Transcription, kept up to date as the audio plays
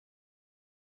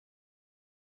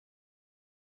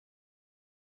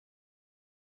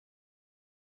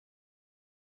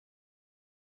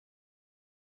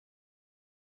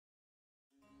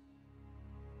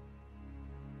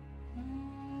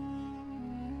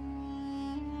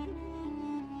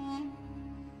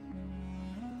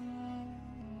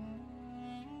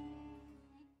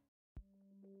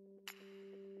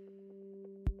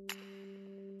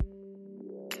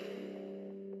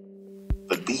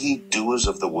Be ye doers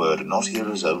of the word, and not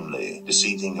hearers only,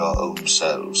 deceiving your own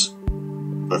selves.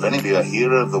 For if any be a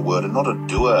hearer of the word, and not a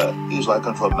doer, he is like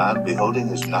unto a man beholding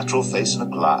his natural face in a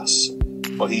glass.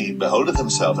 For he beholdeth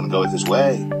himself, and goeth his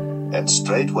way, and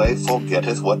straightway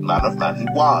forgetteth what manner of man he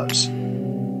was.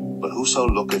 But whoso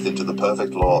looketh into the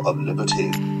perfect law of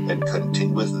liberty, and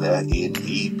continueth therein,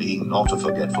 he being not a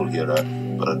forgetful hearer,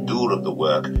 but a doer of the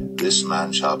work, this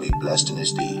man shall be blessed in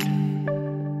his deed.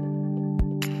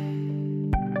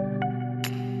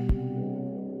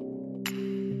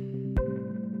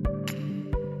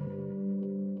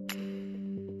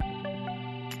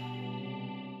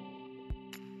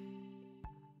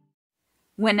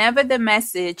 Whenever the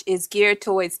message is geared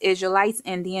towards Israelites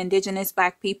and the indigenous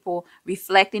Black people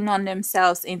reflecting on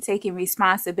themselves and taking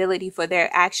responsibility for their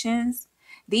actions,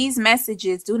 these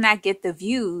messages do not get the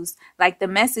views like the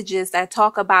messages that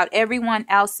talk about everyone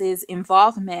else's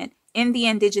involvement in the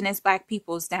indigenous Black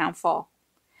people's downfall.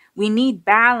 We need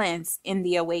balance in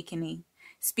the awakening.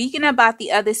 Speaking about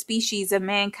the other species of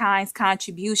mankind's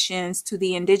contributions to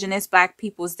the indigenous Black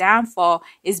people's downfall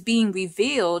is being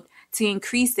revealed to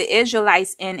increase the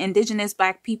Israelites and indigenous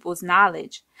Black people's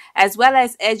knowledge, as well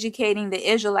as educating the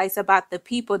Israelites about the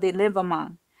people they live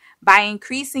among. By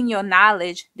increasing your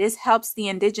knowledge, this helps the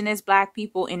indigenous Black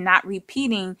people in not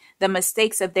repeating the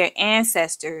mistakes of their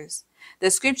ancestors. The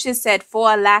scripture said,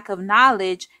 for a lack of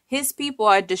knowledge, his people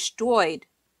are destroyed.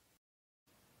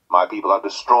 My people are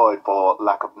destroyed for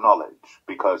lack of knowledge,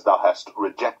 because thou hast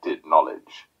rejected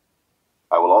knowledge.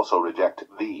 I will also reject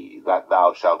thee, that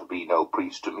thou shalt be no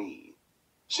priest to me.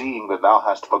 Seeing that thou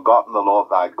hast forgotten the law of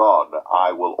thy God,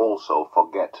 I will also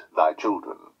forget thy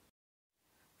children.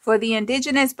 For the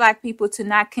indigenous Black people to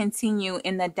not continue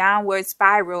in the downward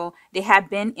spiral they have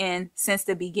been in since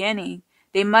the beginning,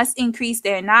 they must increase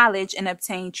their knowledge and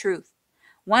obtain truth.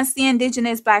 Once the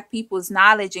indigenous Black people's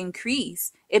knowledge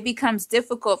increase, it becomes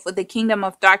difficult for the kingdom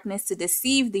of darkness to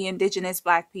deceive the indigenous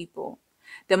Black people.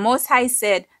 The Most High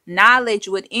said knowledge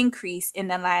would increase in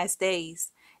the last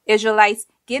days. Israelites,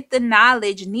 get the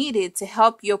knowledge needed to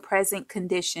help your present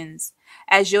conditions.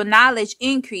 As your knowledge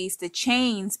increase, the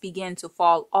chains begin to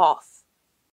fall off.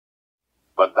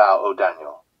 But thou, O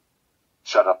Daniel,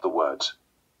 shut up the words,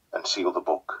 and seal the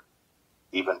book,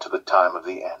 even to the time of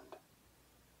the end.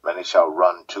 Many shall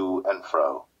run to and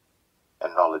fro,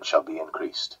 and knowledge shall be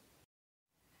increased.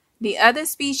 The other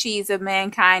species of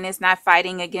mankind is not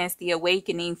fighting against the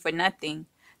awakening for nothing.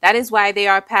 That is why they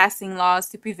are passing laws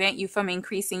to prevent you from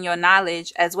increasing your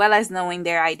knowledge as well as knowing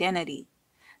their identity.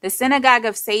 The synagogue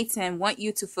of Satan want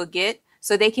you to forget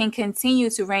so they can continue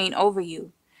to reign over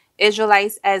you.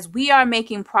 Israelites, as we are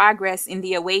making progress in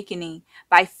the awakening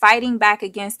by fighting back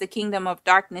against the kingdom of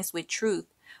darkness with truth,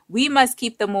 we must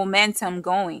keep the momentum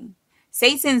going.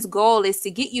 Satan's goal is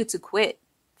to get you to quit.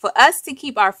 For us to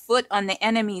keep our foot on the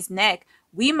enemy's neck,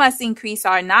 we must increase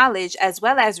our knowledge as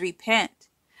well as repent.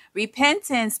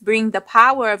 Repentance brings the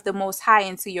power of the Most High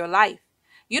into your life.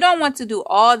 You don't want to do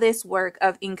all this work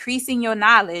of increasing your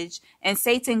knowledge and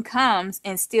Satan comes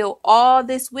and steal all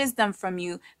this wisdom from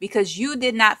you because you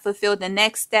did not fulfill the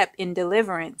next step in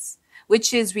deliverance,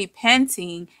 which is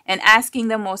repenting and asking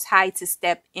the Most High to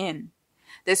step in.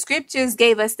 The scriptures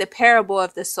gave us the parable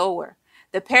of the sower.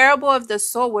 The parable of the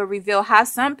sower reveals how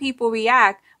some people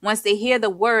react once they hear the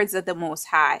words of the Most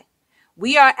High.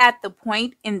 We are at the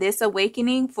point in this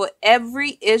awakening for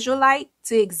every Israelite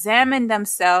to examine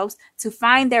themselves to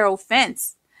find their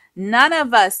offense. None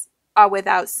of us are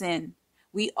without sin.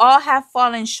 We all have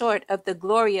fallen short of the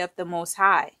glory of the Most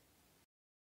High.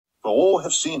 For all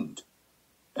have sinned,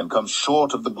 and come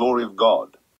short of the glory of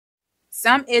God.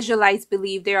 Some Israelites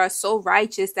believe they are so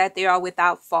righteous that they are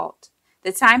without fault.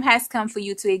 The time has come for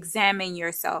you to examine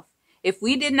yourself. If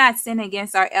we did not sin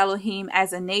against our Elohim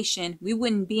as a nation, we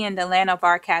wouldn't be in the land of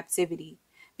our captivity.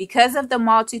 Because of the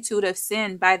multitude of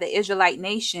sin by the Israelite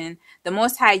nation, the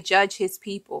Most High judged his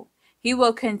people. He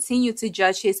will continue to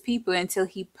judge his people until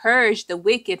he purged the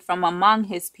wicked from among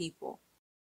his people.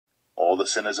 All the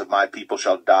sinners of my people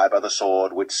shall die by the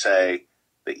sword, which say,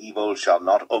 the evil shall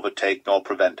not overtake nor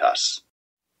prevent us.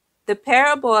 The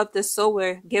parable of the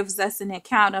sower gives us an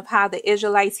account of how the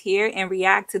Israelites hear and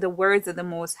react to the words of the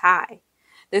Most High.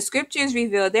 The scriptures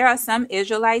reveal there are some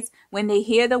Israelites, when they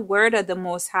hear the word of the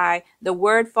Most High, the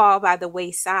word fall by the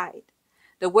wayside.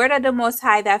 The word of the Most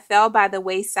High that fell by the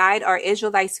wayside are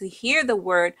Israelites who hear the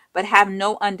word but have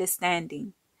no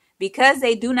understanding. Because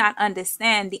they do not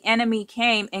understand, the enemy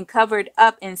came and covered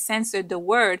up and censored the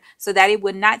word so that it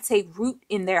would not take root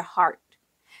in their heart.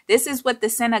 This is what the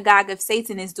synagogue of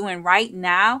Satan is doing right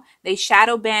now. They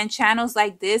shadow ban channels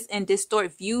like this and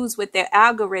distort views with their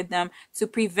algorithm to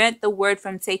prevent the word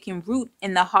from taking root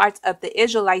in the hearts of the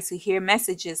Israelites who hear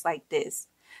messages like this.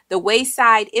 The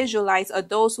wayside Israelites are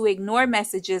those who ignore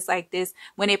messages like this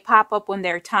when they pop up on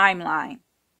their timeline.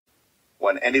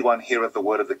 When anyone heareth the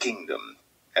word of the kingdom,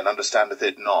 and understandeth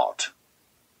it not,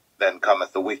 then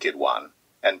cometh the wicked one,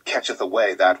 and catcheth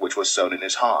away that which was sown in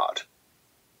his heart.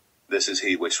 This is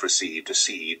he which received a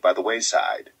seed by the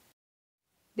wayside.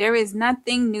 There is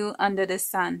nothing new under the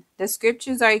sun. The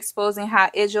scriptures are exposing how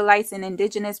Israelites and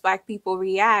indigenous black people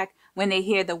react when they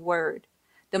hear the word.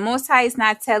 The Most High is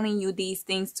not telling you these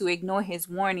things to ignore his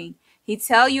warning. He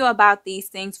tells you about these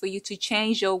things for you to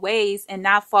change your ways and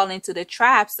not fall into the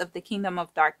traps of the kingdom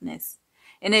of darkness.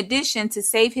 In addition, to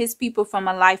save his people from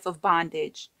a life of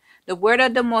bondage. The word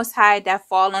of the Most High that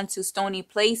fall onto stony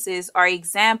places are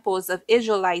examples of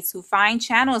Israelites who find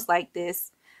channels like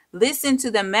this, listen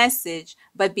to the message,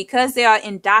 but because they are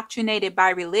indoctrinated by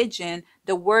religion,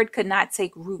 the word could not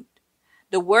take root.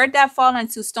 The word that fall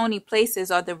into stony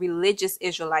places are the religious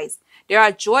Israelites. They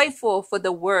are joyful for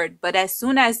the word, but as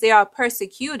soon as they are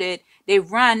persecuted, they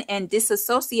run and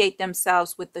disassociate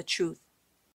themselves with the truth.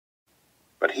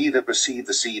 But he that received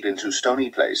the seed into stony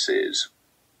places,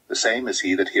 the same is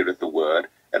he that heareth the word,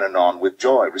 and anon with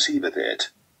joy receiveth it.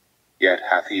 Yet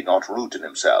hath he not root in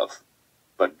himself,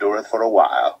 but dureth for a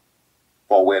while.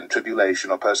 For when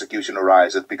tribulation or persecution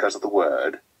ariseth because of the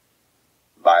word,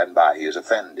 by and by he is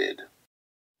offended.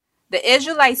 The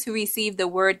Israelites who received the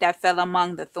word that fell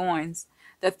among the thorns.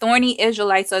 The thorny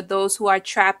Israelites are those who are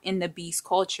trapped in the beast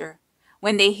culture.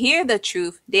 When they hear the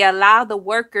truth, they allow the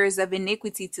workers of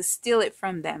iniquity to steal it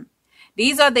from them.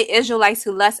 These are the Israelites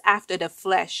who lust after the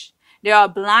flesh. They are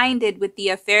blinded with the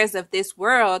affairs of this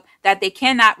world that they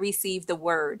cannot receive the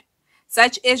word.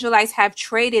 Such Israelites have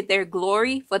traded their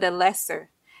glory for the lesser.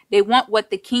 They want what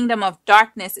the kingdom of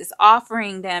darkness is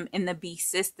offering them in the beast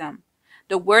system.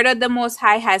 The word of the Most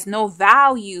High has no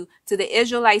value to the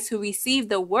Israelites who received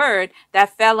the word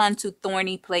that fell unto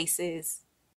thorny places.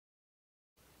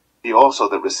 He also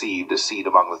that received a seed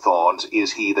among the thorns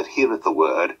is he that heareth the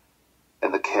word,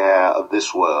 and the care of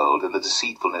this world and the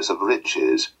deceitfulness of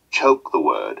riches choke the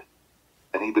word,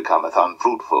 and he becometh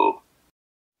unfruitful.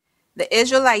 The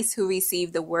Israelites who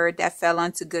received the word that fell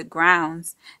onto good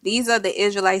grounds. These are the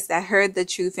Israelites that heard the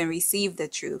truth and received the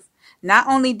truth. Not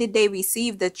only did they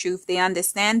receive the truth, they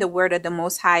understand the word of the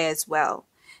Most High as well.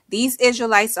 These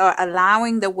Israelites are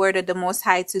allowing the word of the Most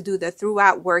High to do the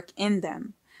throughout work in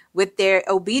them. With their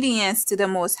obedience to the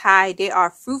Most High, they are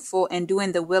fruitful in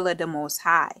doing the will of the Most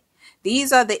High.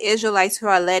 These are the Israelites who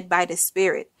are led by the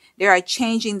Spirit. They are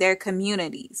changing their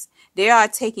communities. They are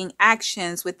taking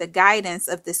actions with the guidance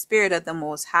of the Spirit of the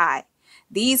Most High.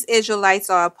 These Israelites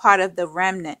are a part of the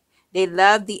remnant. They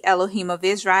love the Elohim of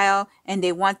Israel, and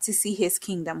they want to see his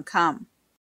kingdom come.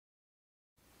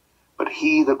 But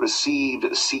he that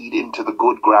received seed into the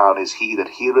good ground is he that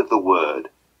heareth the word,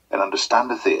 and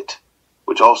understandeth it,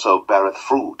 which also beareth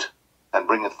fruit, and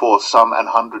bringeth forth some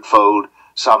 100-fold,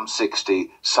 some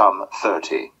 60, some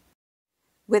 30.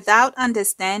 Without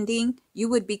understanding, you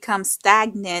would become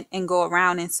stagnant and go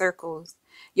around in circles.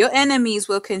 Your enemies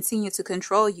will continue to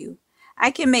control you.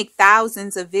 I can make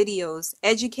thousands of videos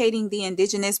educating the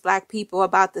indigenous black people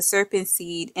about the serpent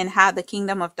seed and how the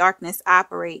kingdom of darkness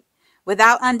operate.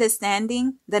 Without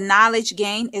understanding, the knowledge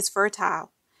gained is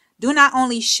fertile. Do not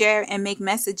only share and make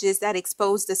messages that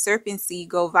expose the serpent seed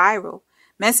go viral.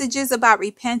 Messages about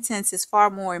repentance is far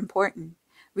more important.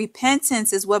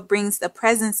 Repentance is what brings the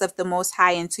presence of the Most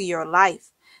High into your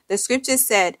life. The scripture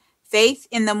said, faith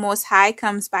in the Most High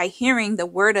comes by hearing the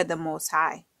word of the Most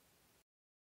High.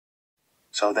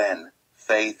 So then,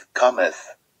 faith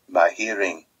cometh by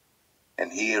hearing,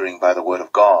 and hearing by the word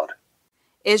of God.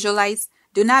 Israelites,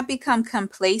 do not become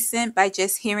complacent by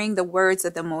just hearing the words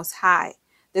of the Most High.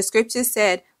 The scripture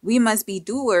said we must be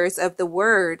doers of the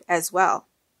word as well.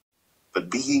 But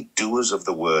be ye doers of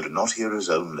the word, and not hearers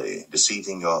only,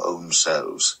 deceiving your own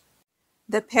selves.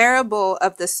 The parable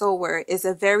of the sower is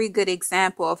a very good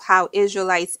example of how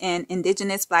Israelites and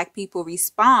indigenous black people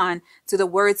respond to the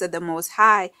words of the Most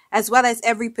High, as well as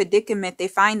every predicament they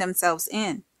find themselves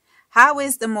in. How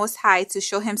is the Most High to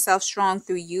show himself strong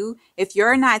through you if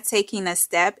you're not taking a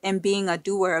step and being a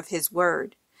doer of his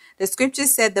word? The scripture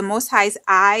said the Most High's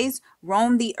eyes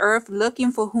roam the earth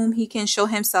looking for whom he can show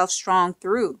himself strong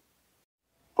through.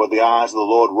 For the eyes of the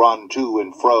Lord run to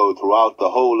and fro throughout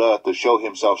the whole earth to show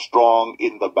himself strong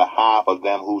in the behalf of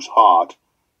them whose heart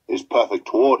is perfect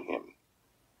toward him.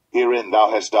 Herein thou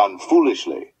hast done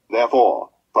foolishly. Therefore,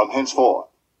 from henceforth,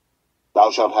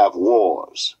 Thou shalt have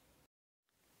wars.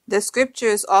 The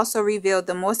scriptures also reveal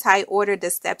the Most High ordered the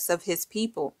steps of his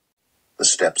people. The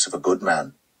steps of a good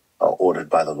man are ordered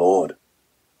by the Lord,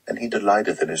 and he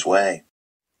delighteth in his way.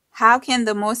 How can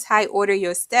the Most High order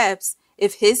your steps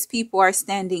if his people are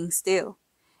standing still?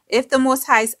 If the Most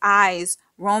High's eyes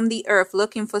roam the earth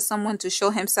looking for someone to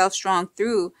show himself strong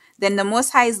through, then the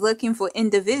Most High is looking for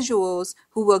individuals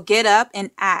who will get up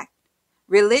and act.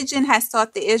 Religion has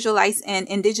taught the Israelites and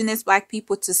indigenous Black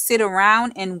people to sit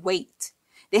around and wait.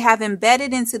 They have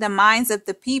embedded into the minds of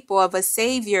the people of a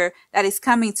Savior that is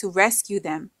coming to rescue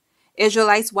them.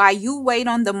 Israelites, while you wait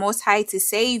on the Most High to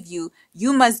save you,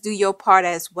 you must do your part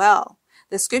as well.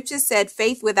 The scripture said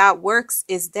faith without works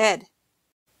is dead.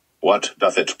 What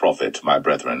doth it profit, my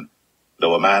brethren,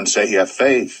 though a man say he have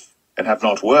faith, and have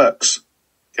not works?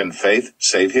 Can faith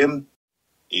save him?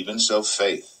 Even so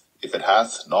faith, if it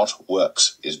hath not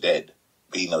works, is dead,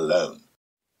 being alone.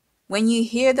 When you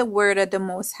hear the word of the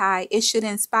Most High, it should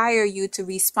inspire you to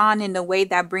respond in a way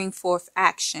that brings forth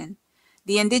action.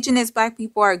 The indigenous Black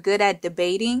people are good at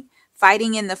debating,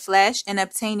 fighting in the flesh, and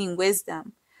obtaining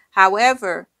wisdom.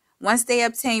 However, once they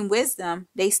obtain wisdom,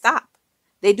 they stop.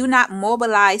 They do not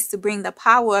mobilize to bring the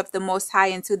power of the Most High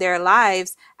into their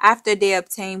lives after they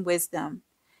obtain wisdom.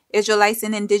 Israelites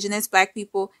and indigenous Black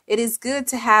people, it is good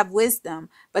to have wisdom,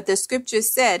 but the scripture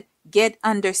said, get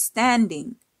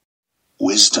understanding.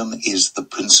 Wisdom is the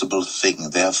principal thing,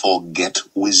 therefore get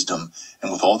wisdom,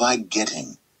 and with all thy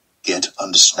getting, get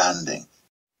understanding.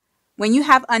 When you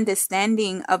have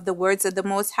understanding of the words of the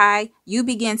Most High, you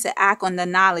begin to act on the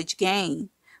knowledge gained.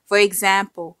 For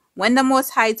example, when the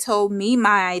Most High told me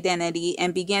my identity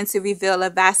and began to reveal a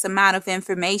vast amount of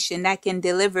information that can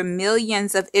deliver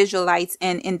millions of Israelites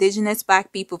and indigenous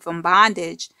Black people from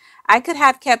bondage, I could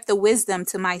have kept the wisdom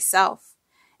to myself.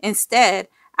 Instead,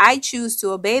 I choose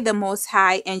to obey the Most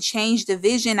High and change the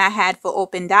vision I had for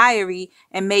Open Diary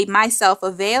and made myself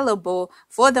available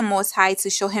for the Most High to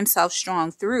show himself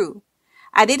strong through.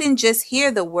 I didn't just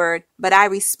hear the word, but I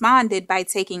responded by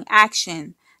taking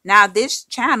action. Now this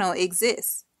channel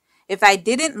exists. If I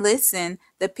didn't listen,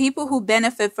 the people who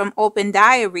benefit from Open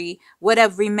Diary would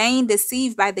have remained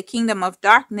deceived by the kingdom of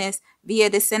darkness via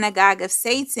the synagogue of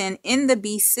Satan in the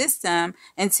beast system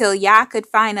until Yah could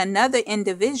find another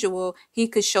individual he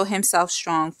could show himself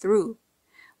strong through.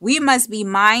 We must be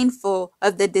mindful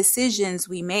of the decisions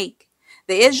we make.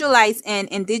 The Israelites and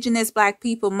indigenous Black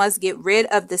people must get rid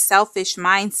of the selfish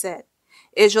mindset.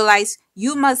 Israelites,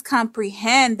 you must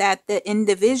comprehend that the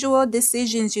individual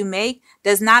decisions you make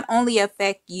does not only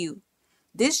affect you.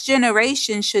 This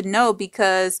generation should know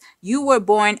because you were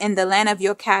born in the land of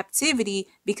your captivity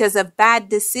because of bad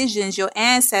decisions your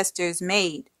ancestors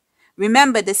made.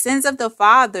 Remember, the sins of the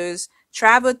fathers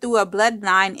travel through a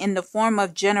bloodline in the form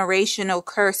of generational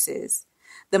curses.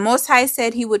 The Most High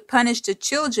said he would punish the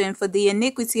children for the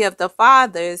iniquity of the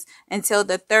fathers until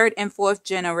the third and fourth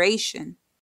generation.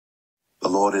 The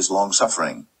Lord is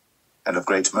long-suffering, and of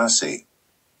great mercy,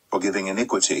 forgiving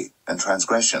iniquity and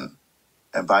transgression,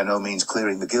 and by no means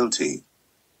clearing the guilty,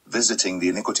 visiting the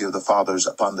iniquity of the fathers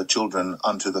upon the children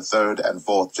unto the third and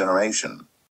fourth generation.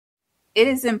 It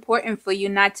is important for you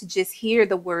not to just hear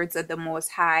the words of the Most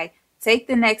High. Take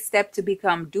the next step to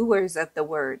become doers of the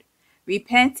word.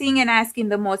 Repenting and asking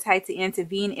the Most High to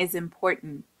intervene is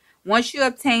important. Once you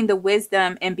obtain the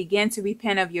wisdom and begin to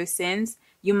repent of your sins,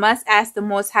 you must ask the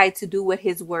Most High to do what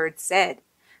his word said.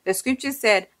 The scripture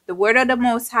said, the word of the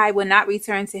Most High will not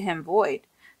return to him void.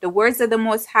 The words of the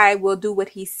Most High will do what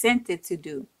he sent it to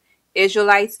do.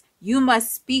 Israelites, you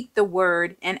must speak the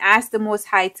word and ask the Most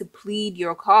High to plead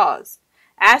your cause.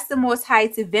 Ask the Most High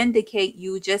to vindicate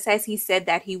you just as he said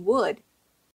that he would.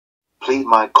 Plead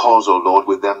my cause, O Lord,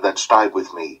 with them that strive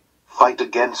with me. Fight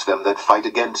against them that fight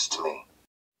against me.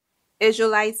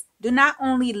 Israelites, do not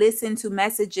only listen to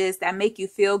messages that make you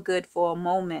feel good for a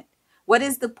moment. What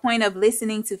is the point of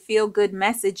listening to feel-good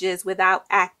messages without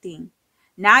acting?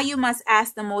 Now you must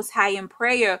ask the Most High in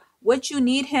prayer what you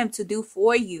need him to do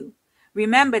for you.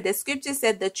 Remember, the scripture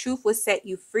said the truth will set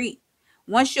you free.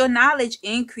 Once your knowledge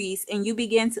increases and you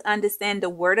begin to understand the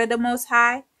word of the Most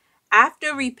High,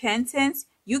 after repentance,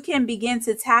 you can begin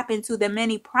to tap into the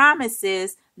many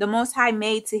promises the Most High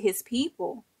made to his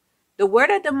people. The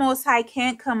word of the Most High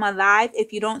can't come alive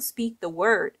if you don't speak the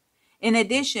word. In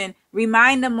addition,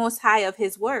 remind the Most High of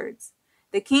his words.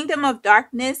 The kingdom of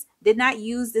darkness did not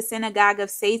use the synagogue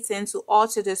of Satan to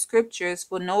alter the scriptures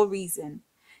for no reason.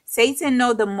 Satan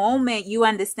knows the moment you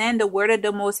understand the word of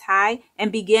the Most High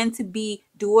and begin to be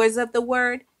doers of the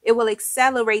word, it will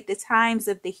accelerate the times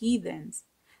of the heathens.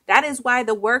 That is why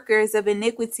the workers of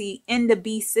iniquity in the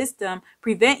beast system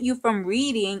prevent you from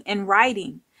reading and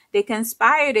writing. They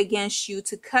conspired against you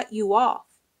to cut you off.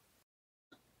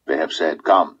 They have said,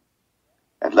 "Come,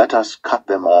 and let us cut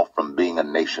them off from being a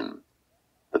nation,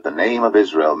 that the name of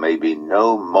Israel may be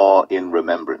no more in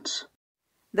remembrance."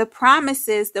 The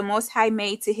promises the Most High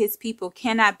made to his people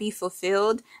cannot be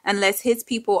fulfilled unless his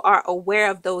people are aware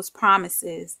of those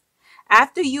promises.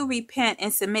 After you repent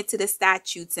and submit to the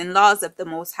statutes and laws of the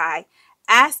Most High,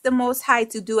 ask the Most High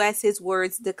to do as his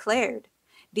words declared.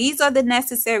 These are the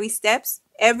necessary steps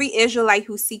every Israelite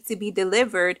who seeks to be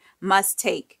delivered must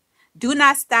take. Do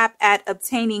not stop at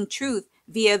obtaining truth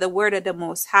via the word of the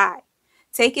Most High.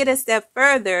 Take it a step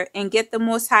further and get the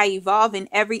Most High involved in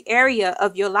every area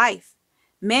of your life.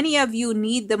 Many of you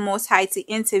need the Most High to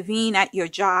intervene at your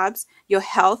jobs, your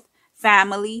health,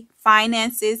 family,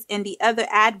 finances, and the other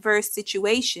adverse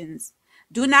situations.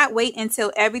 Do not wait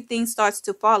until everything starts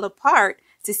to fall apart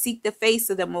to seek the face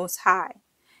of the Most High.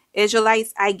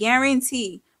 Israelites, I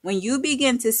guarantee when you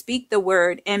begin to speak the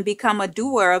word and become a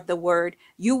doer of the word,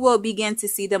 you will begin to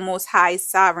see the Most High's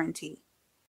sovereignty.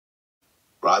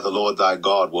 For I, the Lord thy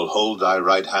God, will hold thy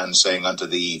right hand, saying unto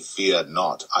thee, Fear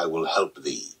not, I will help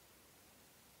thee.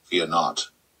 Fear not,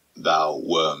 thou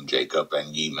worm Jacob,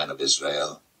 and ye men of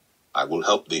Israel. I will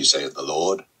help thee, saith the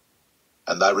Lord,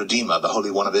 and thy Redeemer, the Holy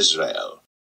One of Israel.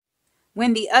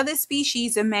 When the other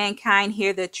species of mankind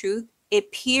hear the truth,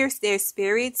 it pierced their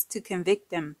spirits to convict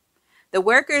them. The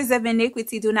workers of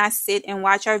iniquity do not sit and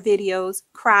watch our videos,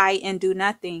 cry, and do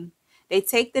nothing. They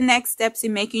take the next steps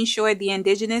in making sure the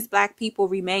indigenous black people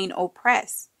remain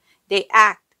oppressed. They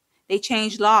act, they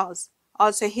change laws,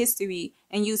 alter history,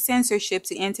 and use censorship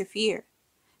to interfere.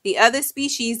 The other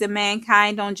species of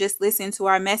mankind don't just listen to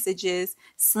our messages,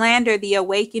 slander the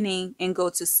awakening, and go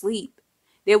to sleep.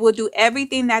 They will do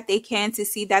everything that they can to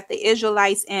see that the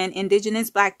Israelites and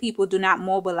indigenous black people do not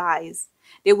mobilize.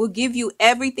 They will give you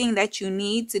everything that you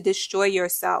need to destroy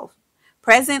yourself.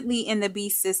 Presently in the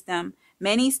beast system,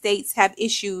 many states have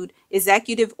issued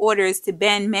executive orders to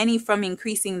ban many from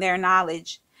increasing their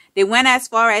knowledge. They went as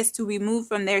far as to remove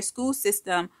from their school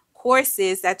system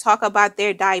courses that talk about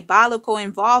their diabolical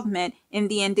involvement in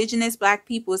the indigenous black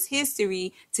people's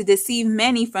history to deceive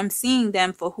many from seeing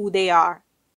them for who they are.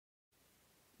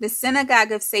 The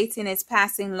synagogue of Satan is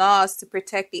passing laws to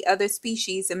protect the other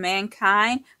species of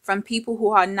mankind from people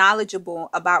who are knowledgeable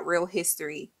about real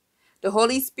history. The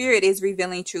Holy Spirit is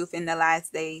revealing truth in the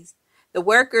last days. The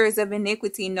workers of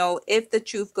iniquity know if the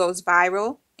truth goes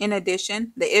viral. In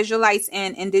addition, the Israelites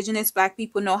and indigenous black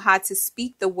people know how to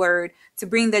speak the word to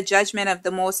bring the judgment of the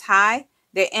Most High.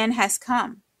 Their end has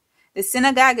come. The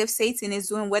synagogue of Satan is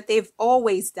doing what they've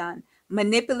always done,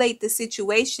 manipulate the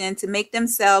situation to make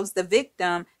themselves the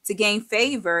victim to gain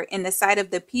favor in the sight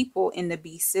of the people in the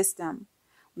beast system.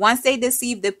 Once they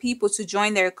deceive the people to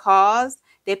join their cause,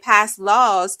 they pass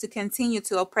laws to continue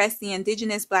to oppress the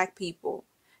indigenous black people.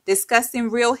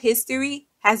 Discussing real history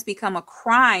has become a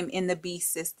crime in the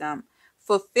beast system,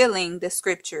 fulfilling the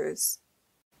scriptures.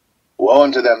 Woe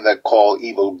unto them that call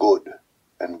evil good,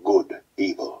 and good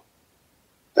evil,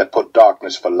 that put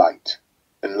darkness for light,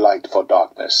 and light for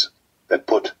darkness, that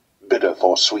put bitter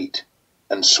for sweet,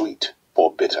 and sweet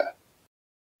for bitter.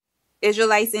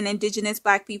 Israelites and indigenous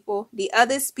black people, the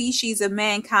other species of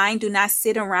mankind do not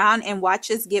sit around and watch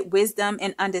us get wisdom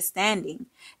and understanding.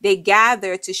 They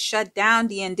gather to shut down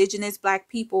the indigenous black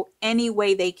people any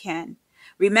way they can.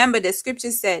 Remember, the scripture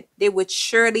said they would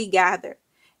surely gather.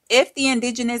 If the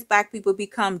indigenous black people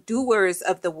become doers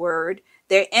of the word,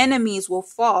 their enemies will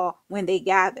fall when they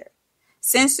gather.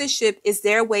 Censorship is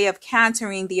their way of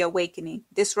countering the awakening.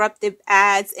 Disruptive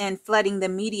ads and flooding the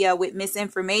media with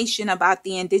misinformation about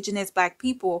the indigenous black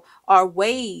people are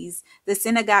ways the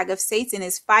synagogue of Satan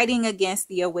is fighting against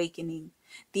the awakening.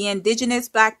 The indigenous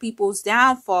black people's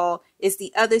downfall is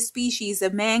the other species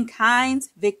of mankind's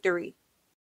victory.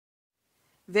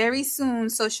 Very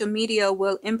soon, social media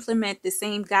will implement the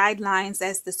same guidelines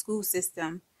as the school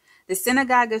system. The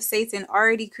synagogue of Satan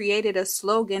already created a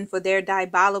slogan for their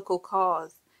diabolical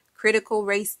cause, critical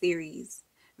race theories.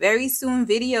 Very soon,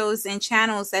 videos and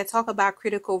channels that talk about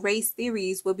critical race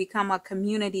theories will become a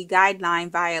community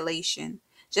guideline violation,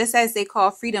 just as they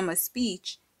call freedom of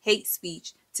speech hate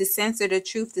speech to censor the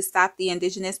truth to stop the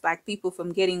indigenous black people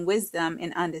from getting wisdom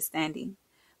and understanding.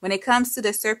 When it comes to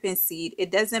the serpent seed, it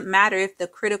doesn't matter if the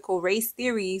critical race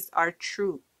theories are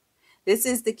true. This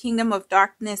is the kingdom of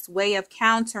darkness way of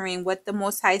countering what the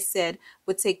Most High said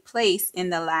would take place in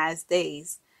the last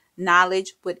days.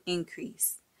 Knowledge would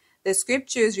increase. The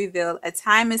scriptures reveal a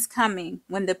time is coming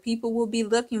when the people will be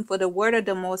looking for the word of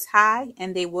the Most High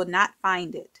and they will not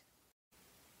find it.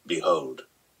 Behold,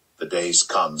 the days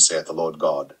come, saith the Lord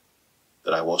God,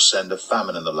 that I will send a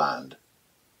famine in the land,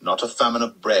 not a famine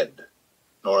of bread,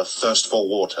 nor a thirst for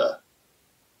water,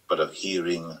 but of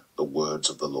hearing the words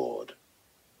of the Lord.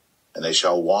 And they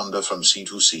shall wander from sea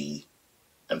to sea,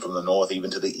 and from the north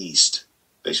even to the east.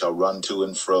 They shall run to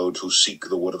and fro to seek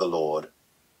the word of the Lord,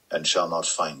 and shall not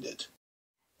find it.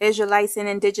 Israelites and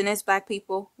indigenous black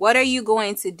people, what are you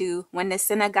going to do when the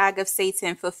synagogue of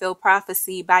Satan fulfill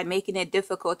prophecy by making it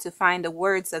difficult to find the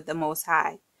words of the Most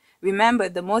High? Remember,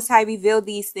 the Most High revealed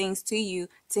these things to you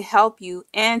to help you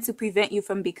and to prevent you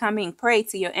from becoming prey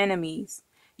to your enemies.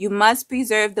 You must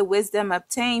preserve the wisdom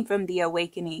obtained from the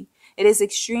awakening. It is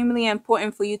extremely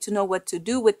important for you to know what to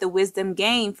do with the wisdom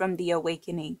gained from the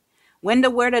awakening. When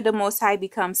the word of the Most High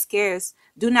becomes scarce,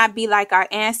 do not be like our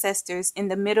ancestors in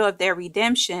the middle of their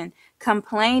redemption,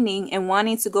 complaining and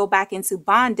wanting to go back into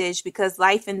bondage because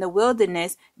life in the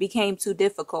wilderness became too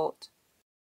difficult.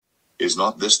 Is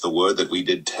not this the word that we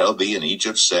did tell thee in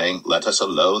Egypt, saying, Let us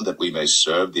alone, that we may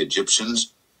serve the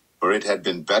Egyptians? For it had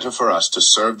been better for us to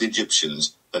serve the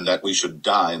Egyptians than that we should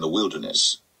die in the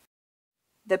wilderness.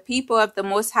 The people of the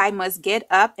Most High must get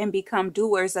up and become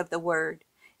doers of the word.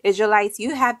 Israelites,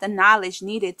 you have the knowledge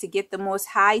needed to get the Most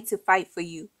High to fight for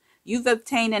you. You've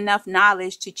obtained enough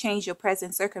knowledge to change your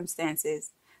present circumstances.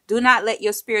 Do not let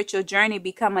your spiritual journey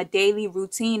become a daily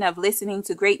routine of listening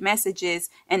to great messages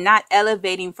and not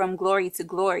elevating from glory to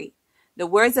glory. The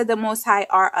words of the Most High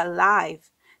are alive.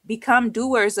 Become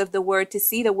doers of the word to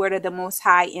see the word of the Most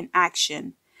High in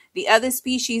action. The other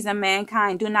species of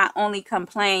mankind do not only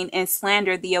complain and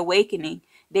slander the awakening,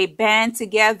 they band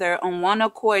together on one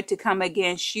accord to come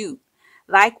against you.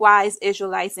 Likewise,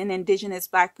 Israelites and indigenous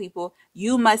black people,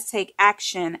 you must take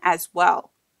action as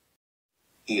well.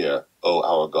 Hear, O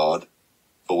our God,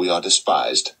 for we are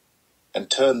despised, and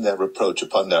turn their reproach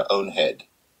upon their own head,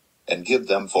 and give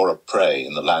them for a prey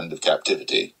in the land of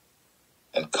captivity,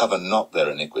 and cover not their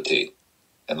iniquity,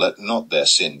 and let not their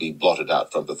sin be blotted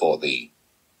out from before thee.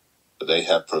 For they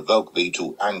have provoked thee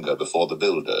to anger before the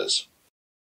builders.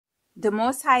 The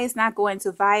Most High is not going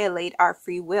to violate our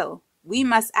free will. We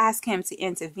must ask him to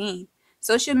intervene.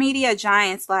 Social media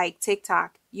giants like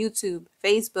TikTok, YouTube,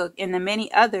 Facebook, and the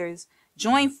many others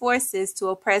join forces to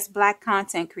oppress black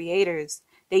content creators.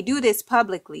 They do this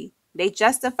publicly. They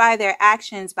justify their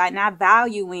actions by not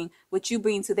valuing what you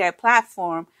bring to their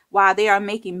platform while they are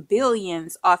making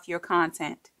billions off your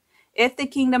content. If the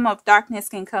kingdom of darkness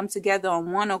can come together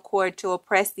on one accord to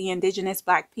oppress the indigenous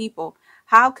black people,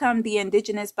 how come the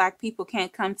indigenous black people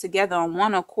can't come together on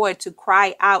one accord to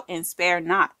cry out and spare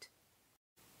not?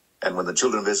 And when the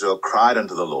children of Israel cried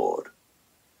unto the Lord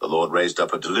raised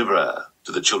up a deliverer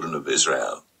to the children of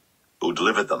Israel, who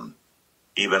delivered them,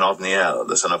 even Othniel,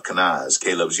 the son of Kenaz,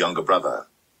 Caleb's younger brother.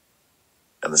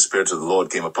 And the Spirit of the Lord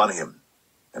came upon him,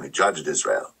 and he judged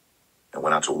Israel, and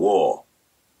went out to war.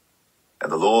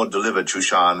 And the Lord delivered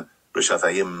Shushan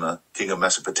Rishathaim, king of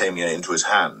Mesopotamia, into his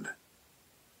hand.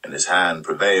 And his hand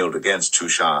prevailed against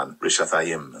Shushan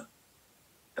Rishathaim.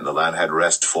 And the land had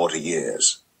rest 40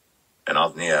 years. And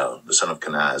Othniel, the son of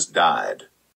Kenaz, died.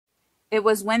 It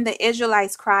was when the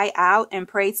Israelites cried out and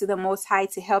prayed to the Most High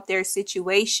to help their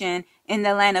situation in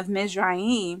the land of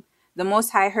Mizraim, the Most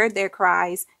High heard their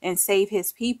cries and saved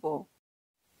his people.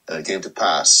 And it came to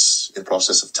pass, in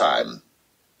process of time,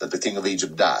 that the king of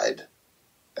Egypt died,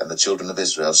 and the children of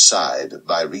Israel sighed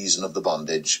by reason of the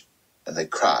bondage, and they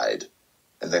cried,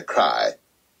 and their cry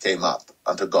came up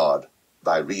unto God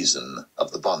by reason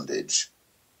of the bondage.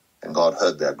 And God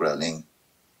heard their groaning,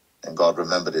 and God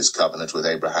remembered his covenant with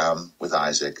Abraham, with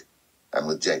Isaac, and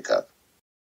with Jacob.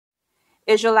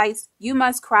 Israelites, you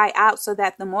must cry out so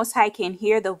that the Most High can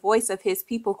hear the voice of his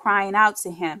people crying out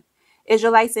to him.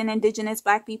 Israelites and indigenous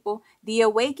black people, the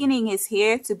awakening is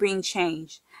here to bring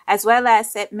change, as well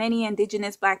as set many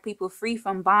indigenous black people free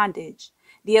from bondage.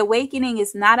 The awakening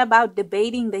is not about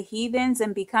debating the heathens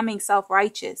and becoming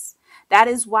self-righteous. That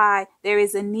is why there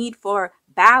is a need for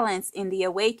balance in the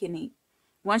awakening.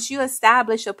 Once you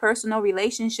establish a personal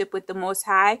relationship with the Most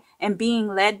High and being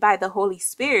led by the Holy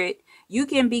Spirit, you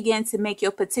can begin to make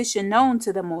your petition known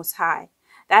to the Most High.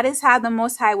 That is how the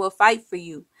Most High will fight for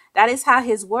you. That is how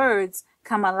his words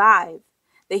come alive.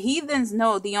 The heathens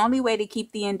know the only way to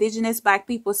keep the indigenous black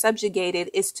people subjugated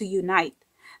is to unite.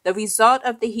 The result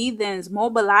of the heathens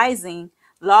mobilizing,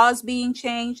 laws being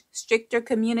changed, stricter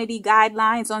community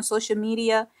guidelines on social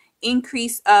media,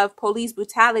 increase of police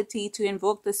brutality to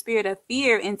invoke the spirit of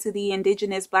fear into the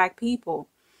indigenous black people.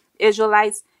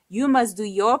 Israelites, you must do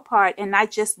your part and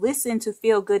not just listen to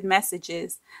feel-good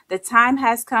messages. The time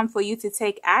has come for you to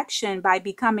take action by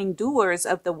becoming doers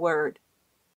of the word.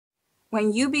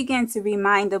 When you begin to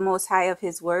remind the Most High of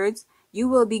his words, you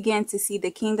will begin to see the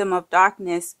kingdom of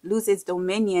darkness lose its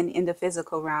dominion in the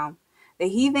physical realm. The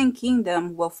heathen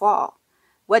kingdom will fall.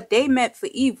 What they meant for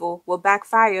evil will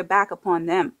backfire back upon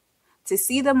them. To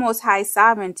see the Most High's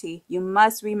sovereignty, you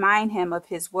must remind him of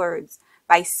his words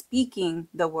by speaking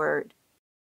the word.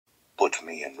 Put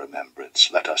me in remembrance,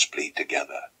 let us plead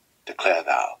together. Declare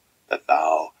thou, that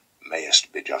thou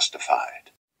mayest be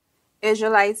justified.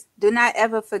 Israelites, do not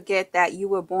ever forget that you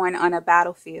were born on a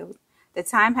battlefield. The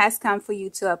time has come for you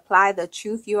to apply the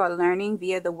truth you are learning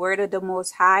via the word of the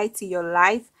Most High to your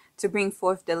life to bring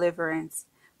forth deliverance.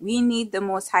 We need the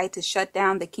Most High to shut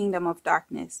down the kingdom of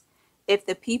darkness. If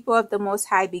the people of the Most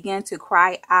High begin to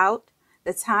cry out,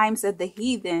 the times of the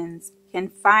heathens can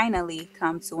finally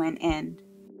come to an end.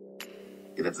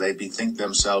 Yet if they bethink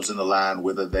themselves in the land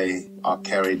whither they are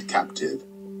carried captive,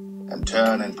 and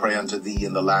turn and pray unto thee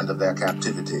in the land of their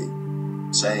captivity,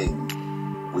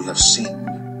 saying, We have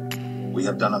sinned, we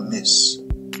have done amiss,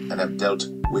 and have dealt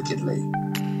wickedly.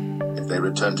 If they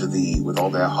return to thee with all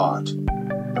their heart,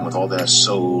 and with all their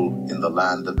soul in the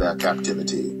land of their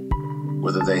captivity,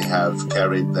 whither they have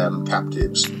carried them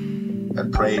captives,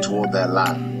 and pray toward their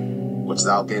land, which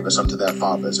thou gavest unto their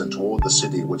fathers, and toward the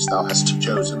city which thou hast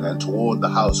chosen, and toward the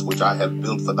house which I have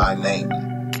built for thy name,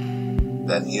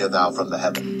 then hear thou from the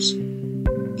heavens,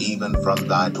 even from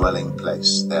thy dwelling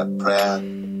place, their prayer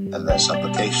and their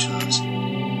supplications,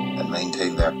 and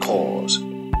maintain their cause,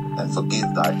 and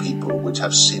forgive thy people which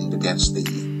have sinned against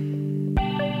thee.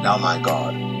 Now, my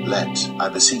God, let, I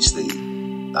beseech thee,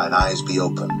 thine eyes be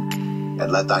open,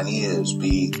 and let thine ears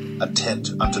be attent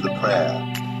unto the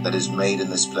prayer that is made in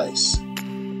this place.